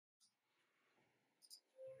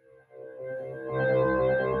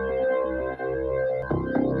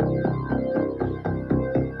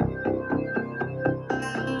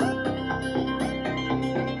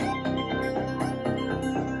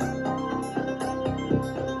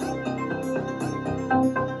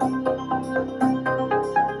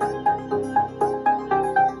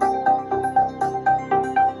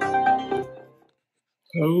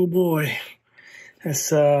Oh boy,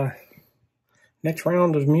 this next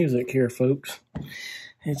round of music here, folks.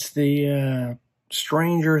 It's the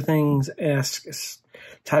Stranger Things-esque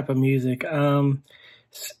type of music.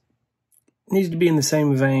 Needs to be in the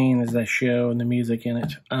same vein as that show and the music in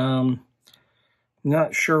it.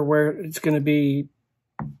 Not sure where it's going to be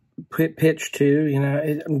pitched to. You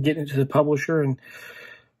know, I'm getting it to the publisher, and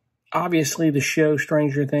obviously the show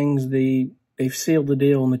Stranger Things, they've sealed the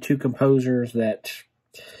deal on the two composers that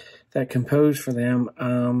composed for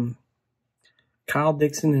them. Kyle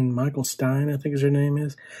Dixon and Michael Stein, I think is their name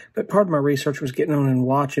is. But part of my research was getting on and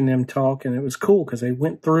watching them talk, and it was cool because they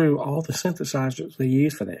went through all the synthesizers they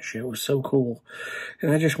used for that show. It was so cool.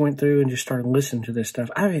 And I just went through and just started listening to this stuff.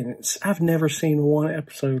 I've never seen one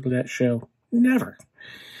episode of that show. Never.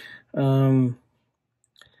 But I'm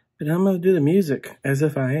going to do the music as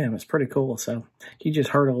if I am. It's pretty cool. So you just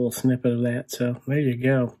heard a little snippet of that. So there you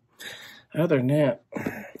go. Other than that,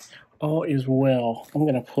 all is well. I'm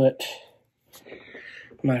going to put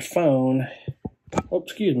my phone,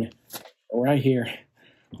 right here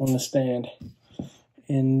on the stand.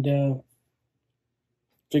 And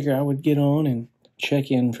figure I would get on and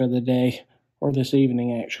check in for the day, or this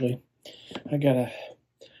evening, actually. I got a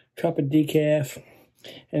cup of decaf,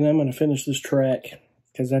 and I'm going to finish this track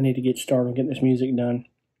because I need to get started on getting this music done.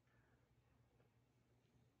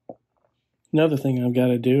 Another thing I've got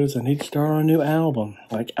to do is I need to start on a new album,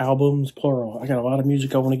 like albums, plural. I got a lot of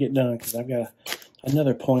music I want to get done because I've got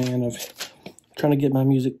another plan of trying to get my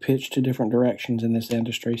music pitched to different directions in this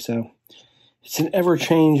industry. So it's an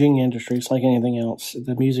ever-changing industry. It's like anything else.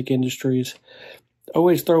 The music industry is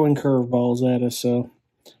always throwing curveballs at us. So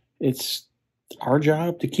it's our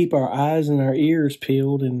job to keep our eyes and our ears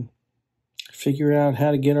peeled and figure out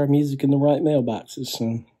how to get our music in the right mailboxes.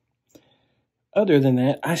 So other than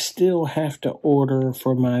that, I still have to order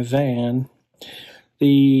for my van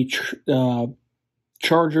the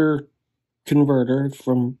charger converter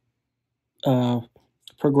from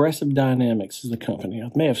Progressive Dynamics is the company. I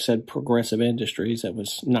may have said Progressive Industries. That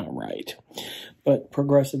was not right. But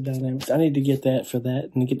Progressive Dynamics. I need to get that for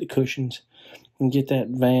that and get the cushions and get that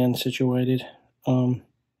van situated.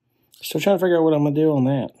 Still trying to figure out what I'm going to do on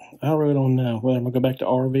that. I really don't know whether I'm going to go back to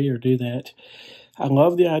RV or do that. I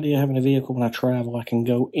love the idea of having a vehicle when I travel. I can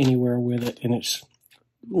go anywhere with it, and it's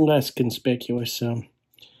less conspicuous. So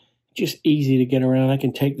just easy to get around. I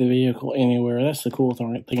can take the vehicle anywhere. That's the cool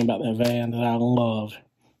thing about that van that I love.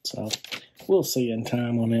 So we'll see in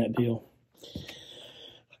time on that deal.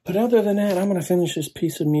 But other than that, I'm going to finish this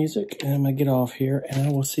piece of music, and I'm going to get off here, and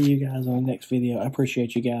I will see you guys on the next video. I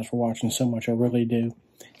appreciate you guys for watching so much. I really do.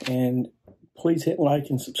 And please hit like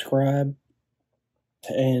and subscribe.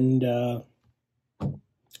 And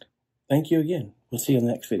thank you again. We'll see you in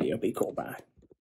the next video. Be cool. Bye.